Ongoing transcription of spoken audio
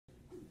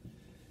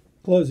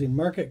Closing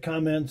market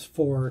comments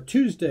for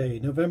Tuesday,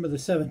 November the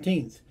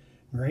 17th.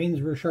 Grains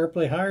were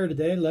sharply higher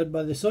today, led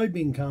by the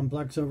soybean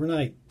complex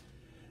overnight.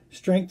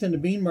 Strength in the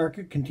bean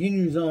market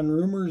continues on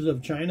rumors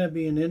of China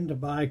being in to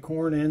buy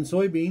corn and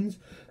soybeans.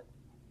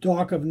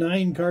 Talk of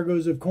 9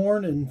 cargoes of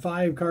corn and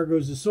 5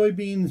 cargoes of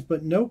soybeans,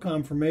 but no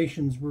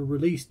confirmations were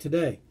released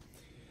today.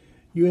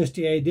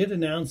 USDA did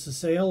announce the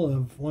sale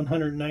of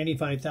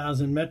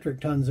 195,000 metric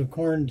tons of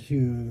corn to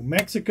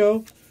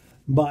Mexico,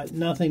 but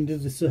nothing to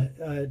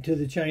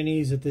the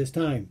Chinese at this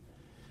time.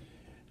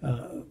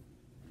 The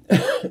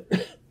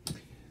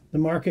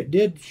market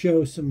did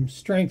show some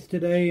strength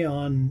today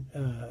on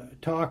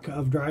talk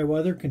of dry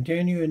weather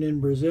continuing in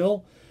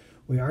Brazil.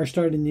 We are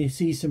starting to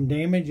see some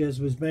damage,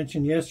 as was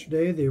mentioned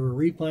yesterday. They were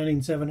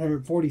replanting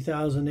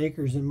 740,000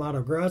 acres in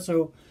Mato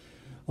Grosso.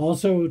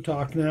 Also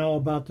talk now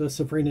about the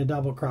Safrinha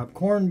double crop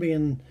corn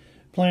being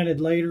planted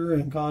later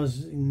and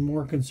causing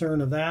more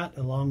concern of that,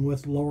 along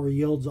with lower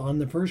yields on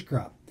the first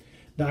crop.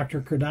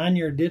 Dr.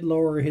 Cordanier did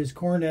lower his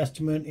corn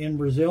estimate in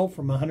Brazil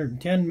from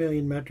 110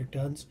 million metric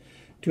tons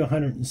to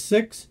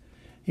 106.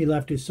 He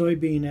left his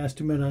soybean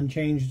estimate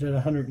unchanged at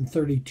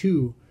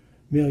 132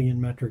 million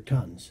metric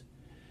tons.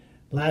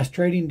 Last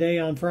trading day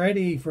on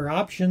Friday for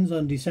options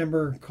on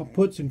December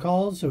puts and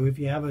calls. So if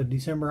you have a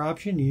December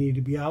option, you need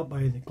to be out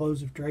by the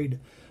close of trade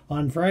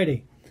on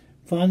Friday.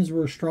 Funds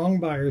were strong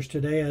buyers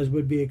today, as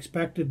would be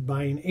expected,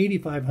 buying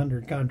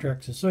 8,500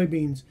 contracts of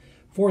soybeans,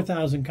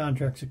 4,000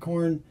 contracts of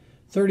corn,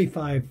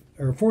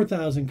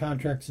 4,000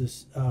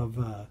 contracts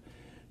of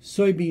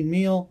soybean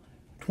meal,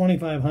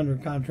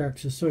 2,500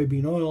 contracts of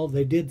soybean oil.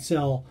 They did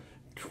sell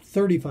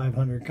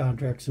 3,500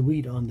 contracts of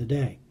wheat on the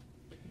day.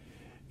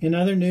 In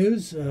other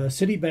news,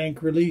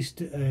 Citibank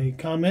released a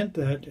comment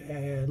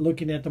that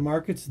looking at the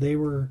markets, they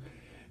were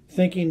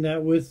thinking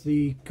that with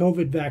the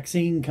COVID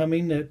vaccine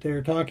coming that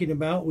they're talking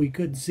about, we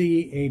could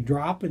see a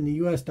drop in the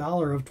US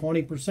dollar of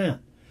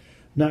 20%.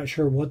 Not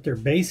sure what they're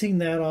basing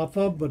that off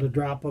of, but a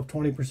drop of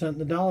 20% in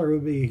the dollar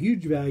would be a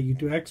huge value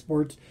to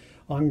exports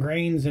on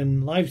grains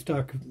and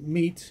livestock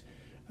meats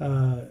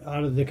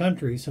out of the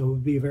country. So it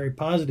would be very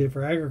positive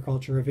for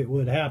agriculture if it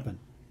would happen.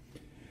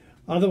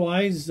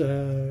 Otherwise,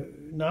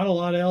 not a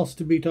lot else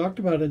to be talked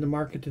about in the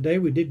market today.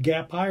 We did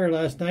gap higher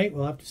last night.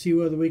 We'll have to see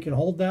whether we can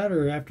hold that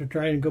or have to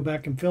try and go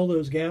back and fill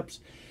those gaps.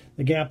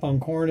 The gap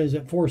on corn is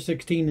at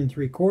 416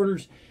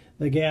 3/4.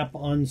 The gap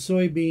on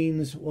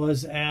soybeans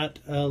was at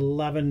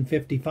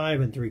 1155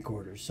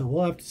 3/4. So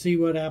we'll have to see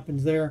what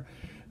happens there.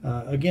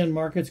 Again,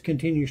 markets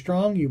continue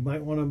strong. You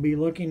might want to be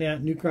looking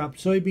at new crop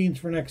soybeans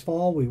for next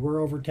fall. We were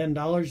over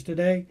 $10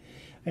 today.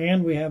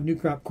 And we have new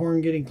crop corn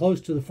getting close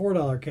to the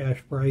 $4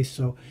 cash price.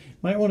 So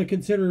might want to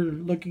consider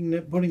looking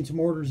at putting some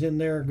orders in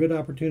there. A good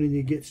opportunity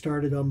to get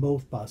started on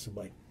both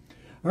possibly.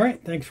 All right.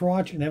 Thanks for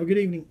watching. Have a good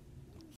evening.